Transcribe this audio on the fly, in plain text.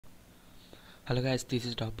Hello guys, this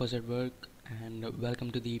is Dopos at Work and welcome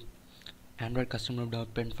to the Android Customer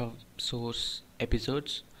Development from Source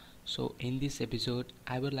episodes. So in this episode,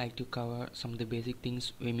 I would like to cover some of the basic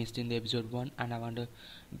things we missed in the episode 1 and I want to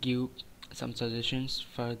give some suggestions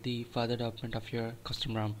for the further development of your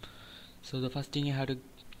custom ROM. So the first thing I have to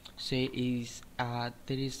say is there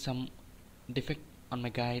is some defect on my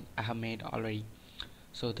guide I have made already.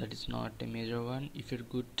 So that is not a major one. If you're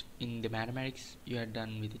good in the mathematics, you are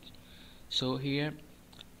done with it. So here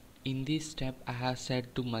in this step I have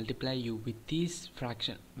said to multiply you with this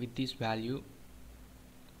fraction, with this value.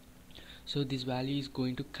 So this value is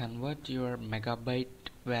going to convert your megabyte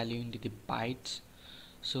value into the bytes.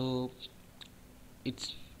 So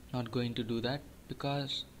it's not going to do that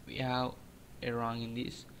because we have a wrong in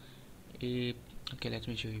this. Okay, let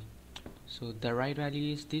me show you. So the right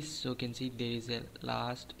value is this. So you can see there is a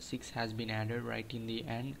last 6 has been added right in the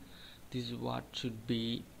end. This is what should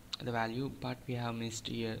be the value, but we have missed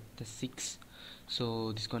here the 6,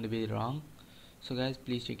 so this is going to be wrong. So guys,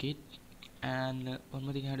 please check it. And one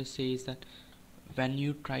more thing I have to say is that when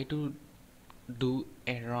you try to do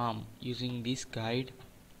a ROM using this guide,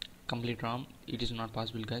 complete ROM, it is not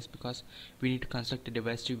possible guys, because we need to construct a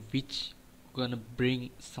device to which gonna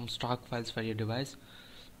bring some stock files for your device.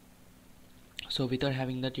 So without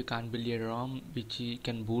having that, you can't build a ROM which you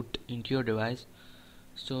can boot into your device.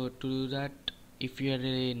 So to do that, if you are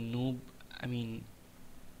a noob,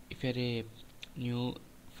 if you are a new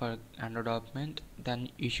for Android development, then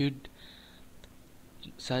you should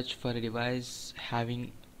search for a device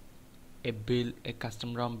having a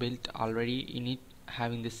custom ROM built already in it,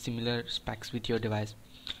 having the similar specs with your device.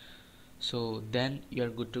 So then you are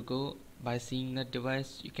good to go. By seeing that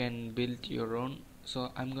device, you can build your own.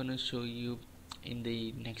 So I'm gonna show you in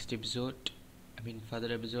the next episode,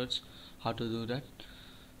 further episodes, how to do that.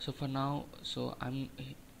 So for now,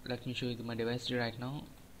 let me show you my device right now.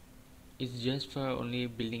 It's just for only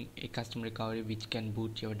building a custom recovery which can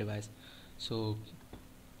boot your device. So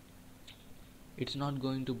it's not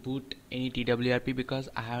going to boot any TWRP because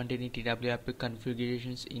I haven't any TWRP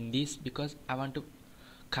configurations in this, because I want to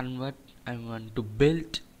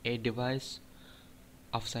build a device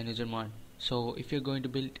of CyanogenMod. So if you're going to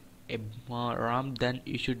build a ROM, then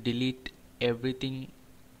you should delete everything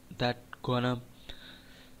that gonna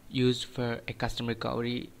used for a custom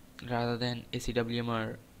recovery rather than a CWM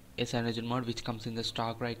or a CyanogenMod which comes in the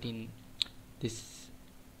stock right in this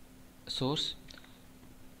source.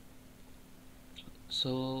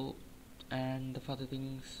 So and the further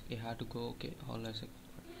things you have to go. Okay, hold on a second.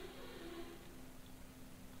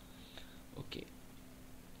 Okay,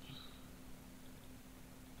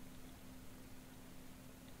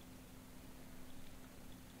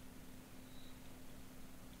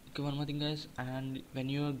 one more thing guys, and when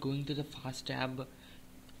you are going to the fast tab,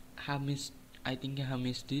 I think I have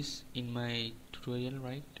missed this in my tutorial,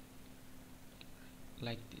 right?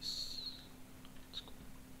 Like this.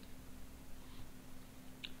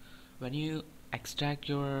 When you extract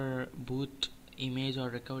your boot image or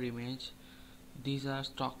recovery image, these are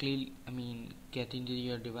stockly get into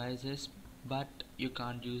your devices, but you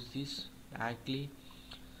can't use this directly.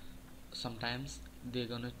 Sometimes they're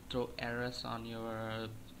gonna throw errors on your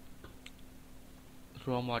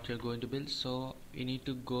ROM what you're going to build. So you need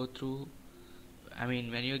to go through,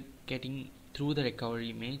 when you're getting through the recovery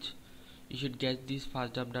image, you should get this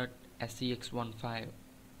fastdub.scx15.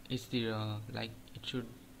 It's the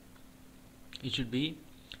it should be.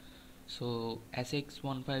 So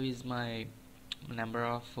SX15 is my number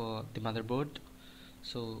of the motherboard,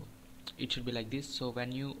 so it should be like this. So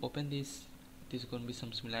when you open this, there's going to be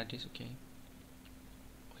some similarities. Okay,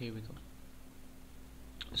 here we go.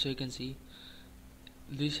 So you can see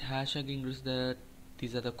this hashtag includes that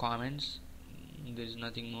these are the comments. There is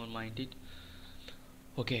nothing more minded.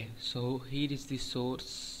 Okay, so here is the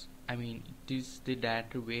source. This is the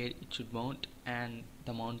directory where it should mount, and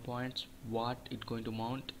the mount points, what it's going to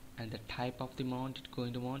mount, and the type of the mount it's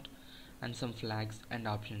going to mount, and some flags and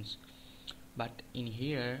options. But in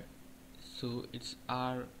here, so it's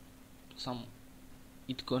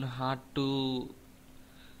gonna hard to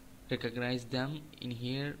recognize them in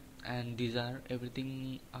here, and these are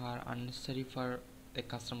everything are unnecessary for the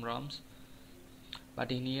custom ROMs.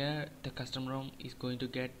 But in here, the custom ROM is going to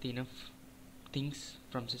get enough things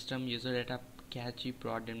from system, user data, cache,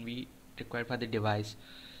 prod, and we required for the device.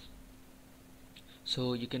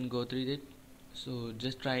 So you can go through it. So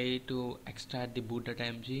just try to extract the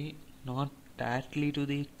boot.img, not directly to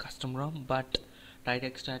the custom ROM, but try to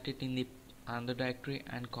extract it in the another directory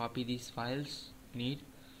and copy these files you need.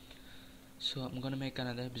 So I'm gonna make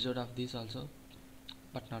another episode of this also,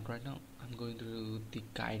 but not right now. I'm going to do the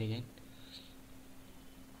guide again.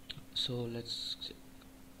 So let's,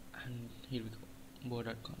 and here we go,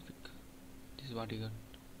 board.config. This is what you got.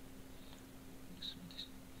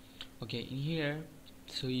 Okay, in here,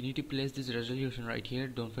 so you need to place this resolution right here.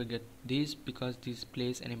 Don't forget this, because this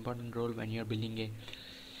plays an important role when you're building a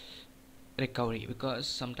recovery, because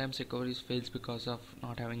sometimes recoveries fails because of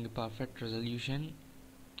not having a perfect resolution.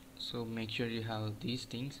 So make sure you have these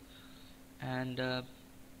things. And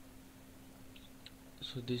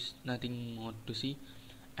so this nothing more to see.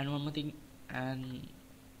 And one more thing, and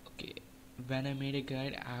okay, when I made a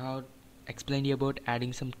guide, I have explained you about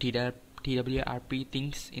adding some TWRP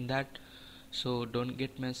things in that, so don't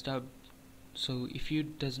get messed up. So if you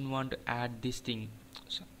doesn't want to add this thing,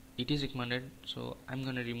 so it is recommended, so I'm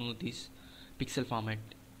gonna remove this pixel format.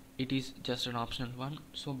 It is just an optional one,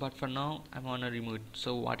 so but for now I'm gonna remove it.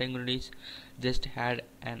 So what I'm gonna do is just add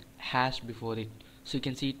an hash before it, so you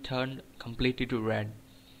can see it turned completely to red.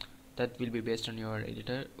 That will be based on your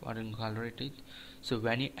editor what you color it is. So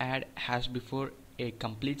when you add hash before a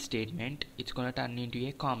complete statement, it's gonna turn into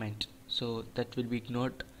a comment, so that will be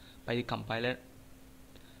ignored by the compiler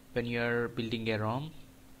when you are building a ROM,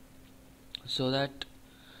 so that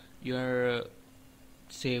you are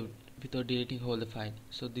saved without deleting whole the file.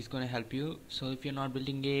 So this is gonna help you. So if you're not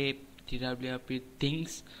building a TWRP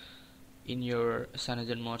things in your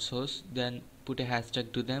CyanogenMod source, then put a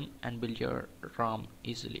hashtag to them and build your ROM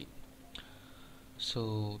easily.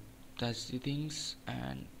 So that's the things.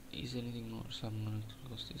 And is anything more? So I'm gonna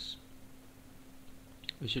close this.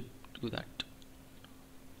 We should do that.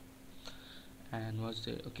 And what's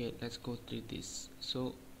the, okay, let's go through this.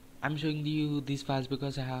 So I'm showing you these files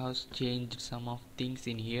because I have changed some of things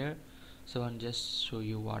in here, so I'll just show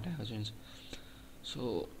you what I have changed.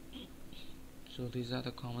 So these are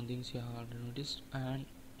the common things you have already noticed, and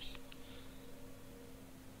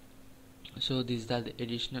so these are the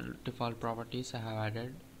additional default properties I have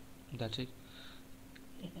added. That's it.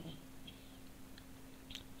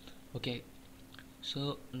 Okay,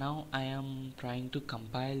 so now I am trying to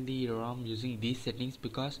compile the ROM using these settings,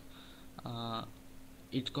 because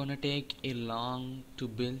it's gonna take a long to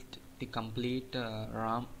build the complete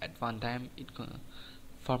ROM at one time.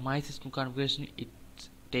 For my system configuration, it's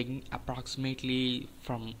taking approximately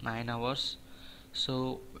from 9 hours.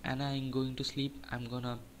 So when I'm going to sleep, I'm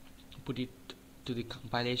gonna put it to the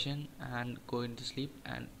compilation and go into sleep,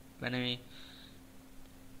 and when I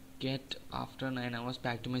get after 9 hours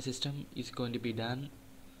back to my system, it's going to be done.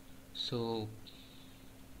 So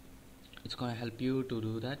it's gonna help you to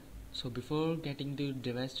do that. So before getting the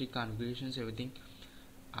device tree configurations, everything,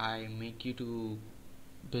 I make you to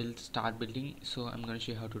start building. So I'm gonna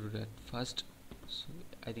show you how to do that first. So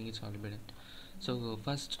I think it's already done. So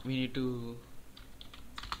first we need to,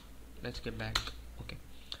 let's get back. Okay,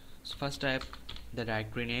 so first type the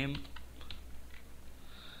directory name.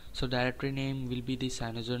 So directory name will be the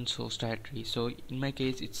Cyanogen source directory. So in my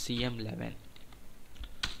case it's CM11.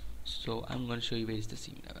 So I'm going to show you where is the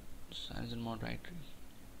CM11 CyanogenMod directory.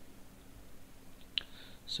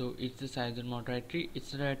 So it's the CyanogenMod directory.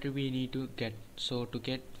 It's the directory we need to get. So to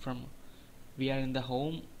get from, we are in the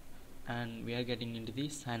home and we are getting into the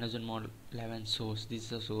CyanogenMod 11 source. This is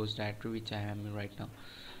the source directory which I am in right now.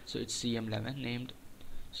 So it's CM11 named.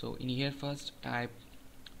 So in here first type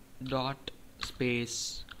dot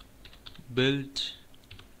space build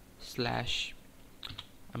slash,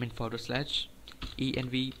 /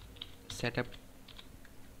 env setup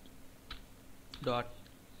dot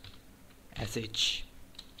sh.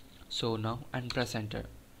 So now and press enter.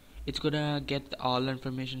 It's gonna get all the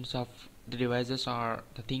informations of the devices or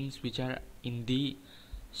the things which are in the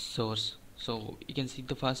source. So you can see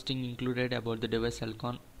the first thing included about the device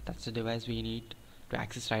icon. That's the device we need to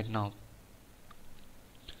access right now.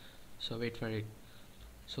 So wait for it.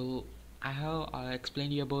 So I have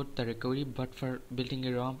explained you about the recovery, but for building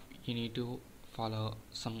a ROM you need to follow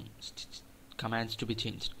some commands to be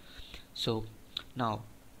changed. So now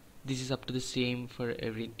this is up to the same for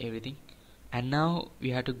everything, and now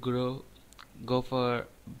we have to go for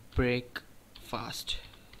break fast,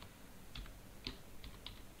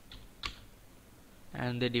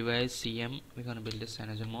 and the device CM, we're gonna build a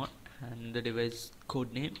CyanogenMod, and the device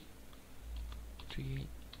code name 38.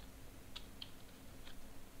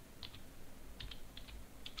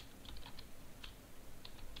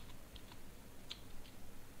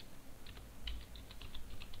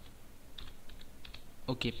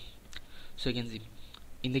 Okay, so you can see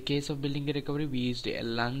in the case of building a recovery we used a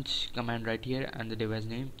launch command right here and the device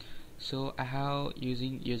name. So I have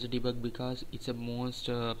using user debug because it's the most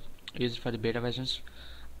used for the beta versions.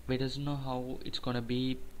 We doesn't know how it's gonna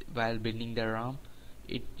be while building the ROM.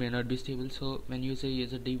 It may not be stable, so when you say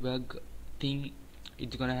user debug thing,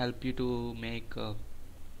 it's gonna help you to make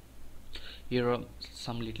your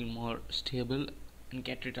some little more stable and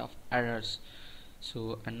get rid of errors.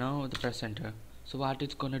 So and now the press enter. So what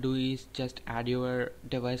it's gonna do is just add your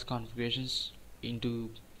device configurations into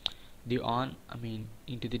the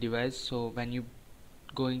into the device. So when you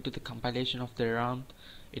go into the compilation of the RAM,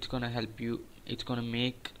 it's gonna help you, it's gonna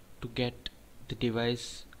make to get the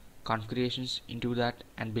device configurations into that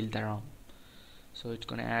and build the RAM. So it's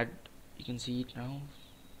gonna add, you can see it now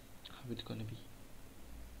how it's gonna be.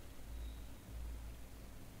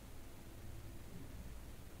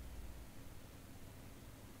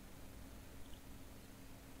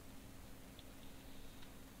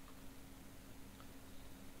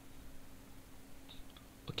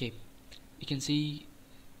 Okay, you can see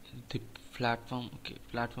the platform. Okay,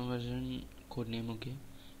 platform version code name. Okay,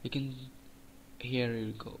 you can, here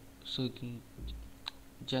you go. So you can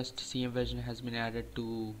just CM version has been added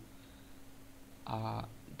to uh,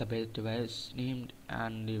 the base device named,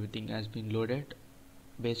 and everything has been loaded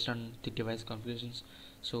based on the device configurations.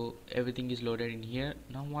 So everything is loaded in here.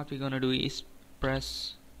 Now what we're gonna do is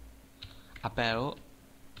press up arrow.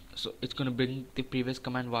 So it's gonna bring the previous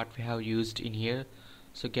command what we have used in here.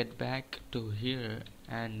 So get back to here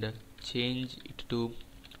and change it to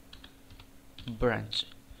branch.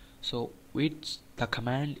 So which the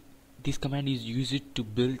command, this command is used to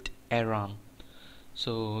build a RAM.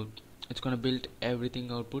 So it's gonna build everything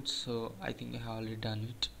outputs. So I think I have already done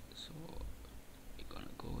it. So we're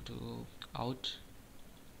gonna go to out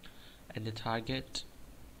and the target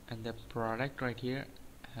and the product right here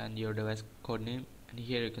and your device code name, and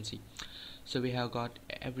here you can see. So we have got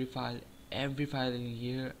every file in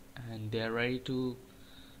here and they are ready to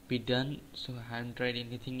be done. So I haven't tried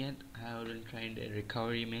anything yet. I haven't tried a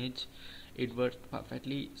recovery image, it worked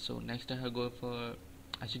perfectly. So next I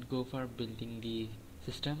should go for building the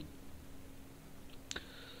system.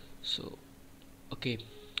 So okay,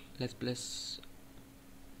 let's plus,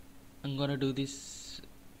 I'm gonna do this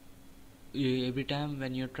every time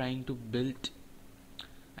when you're trying to build,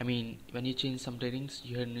 when you change some settings,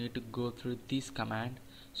 you need to go through this command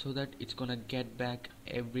so that it's gonna get back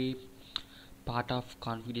every part of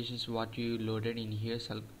configurations what you loaded in here,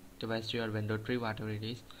 self device tree or vendor tree, whatever it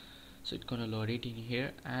is. So it's gonna load it in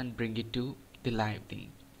here and bring it to the live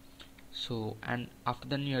thing. So and after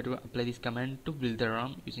then you have to apply this command to build the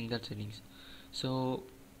RAM using that settings. So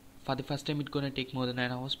for the first time it's gonna take more than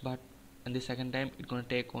 9 hours, but and the second time it's gonna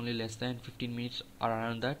take only less than 15 minutes or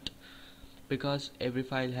around that, because every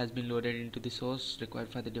file has been loaded into the source required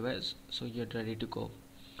for the device. So you're ready to go.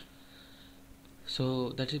 So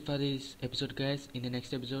that's it for this episode, guys. In the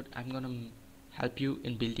next episode I'm gonna help you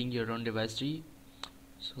in building your own device tree.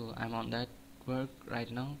 So I'm on that work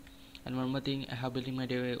right now. And one more thing, I have building my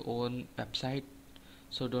own website,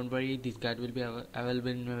 so don't worry, this guide will be available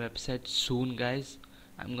in my website soon, guys.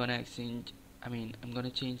 I'm gonna change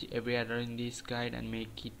every error in this guide and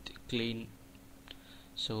make it clean.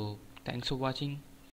 So thanks for watching.